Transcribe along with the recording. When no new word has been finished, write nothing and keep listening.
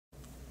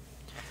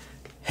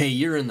Hey,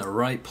 you're in the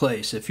right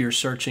place if you're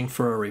searching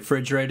for a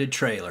refrigerated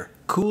trailer.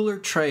 Cooler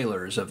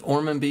Trailers of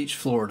Ormond Beach,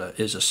 Florida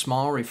is a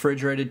small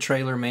refrigerated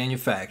trailer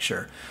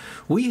manufacturer.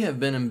 We have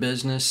been in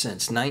business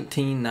since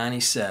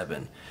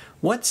 1997.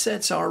 What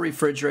sets our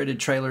refrigerated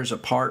trailers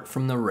apart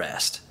from the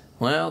rest?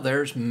 Well,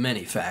 there's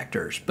many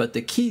factors, but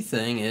the key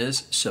thing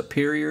is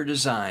superior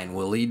design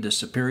will lead to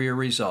superior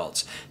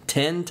results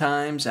 10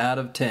 times out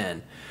of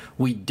 10.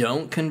 We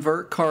don't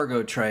convert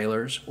cargo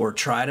trailers or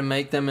try to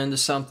make them into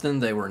something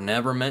they were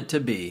never meant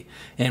to be,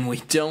 and we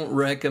don't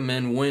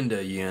recommend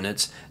window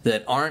units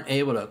that aren't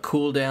able to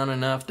cool down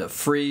enough to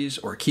freeze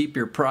or keep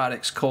your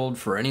products cold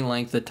for any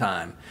length of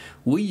time.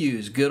 We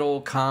use good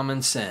old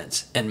common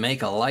sense and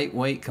make a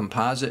lightweight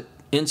composite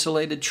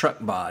insulated truck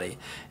body,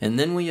 and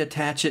then we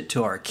attach it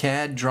to our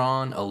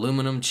CAD-drawn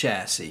aluminum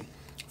chassis.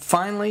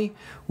 Finally,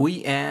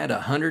 we add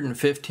a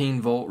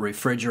 115-volt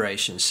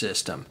refrigeration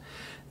system.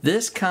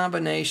 This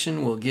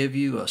combination will give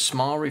you a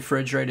small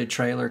refrigerated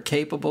trailer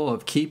capable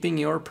of keeping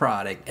your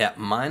product at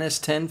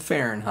 -10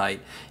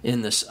 Fahrenheit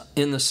in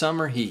the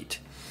summer heat.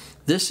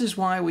 This is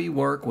why we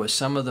work with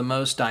some of the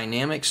most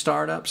dynamic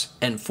startups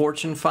and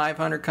Fortune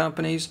 500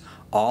 companies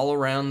all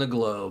around the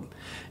globe.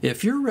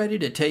 If you're ready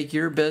to take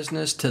your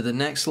business to the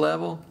next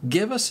level,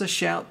 give us a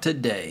shout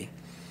today.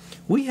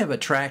 We have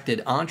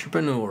attracted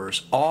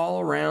entrepreneurs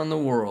all around the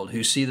world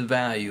who see the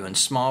value in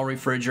small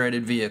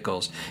refrigerated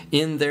vehicles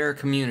in their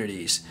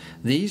communities.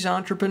 These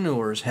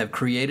entrepreneurs have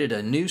created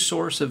a new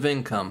source of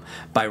income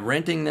by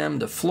renting them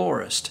to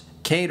florists,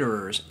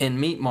 caterers, and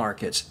meat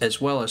markets,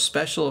 as well as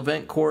special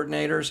event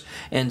coordinators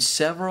and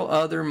several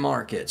other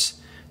markets.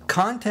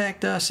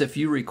 Contact us if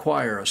you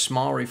require a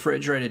small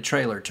refrigerated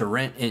trailer to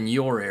rent in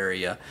your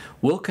area.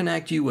 We'll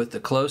connect you with the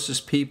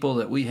closest people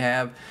that we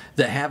have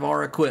that have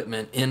our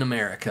equipment in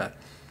America.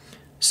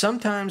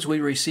 Sometimes we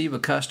receive a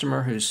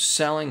customer who's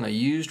selling a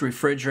used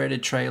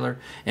refrigerated trailer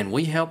and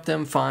we help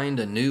them find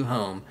a new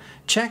home.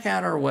 Check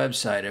out our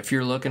website if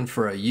you're looking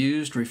for a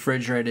used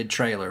refrigerated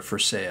trailer for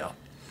sale.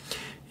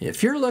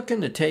 If you're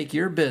looking to take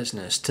your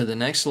business to the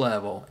next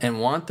level and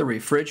want the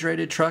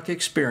refrigerated truck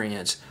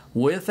experience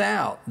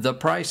without the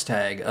price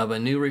tag of a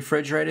new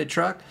refrigerated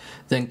truck,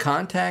 then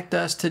contact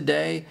us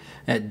today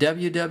at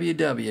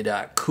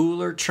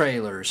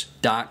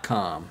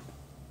www.coolertrailers.com.